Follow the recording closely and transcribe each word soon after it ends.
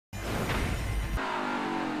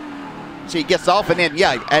watch. He gets off, and then,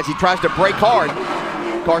 yeah, as he tries to brake hard,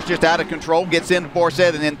 car's just out of control, gets into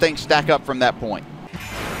Boarset, and then things stack up from that point.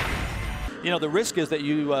 You know, the risk is that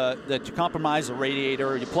you compromise the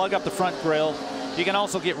radiator, you plug up the front grille. You can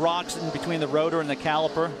also get rocks in between the rotor and the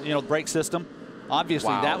caliper, you know, brake system. Obviously,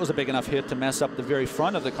 that was a big enough hit to mess up the very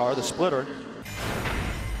front of the car, the splitter.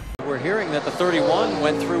 We're hearing that the 31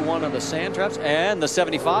 went through one of the sand traps, and the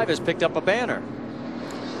 75 has picked up a banner.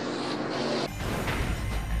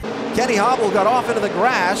 Kenny Habul got off into the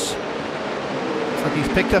grass. Looks like he's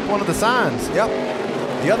picked up one of the signs. Yep.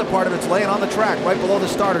 The other part of it's laying on the track right below the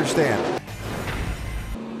starter stand.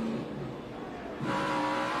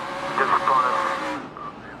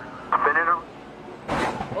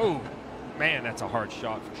 Oh, man, that's a hard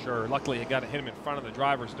shot for sure. Luckily, it got hit him in front of the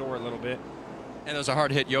driver's door a little bit. And it was a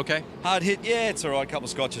hard hit. You okay? Hard hit, yeah, it's all right. Couple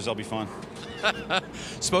scotches, I'll be fine.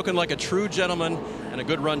 Spoken like a true gentleman, and a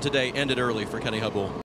good run today ended early for Kenny Habul.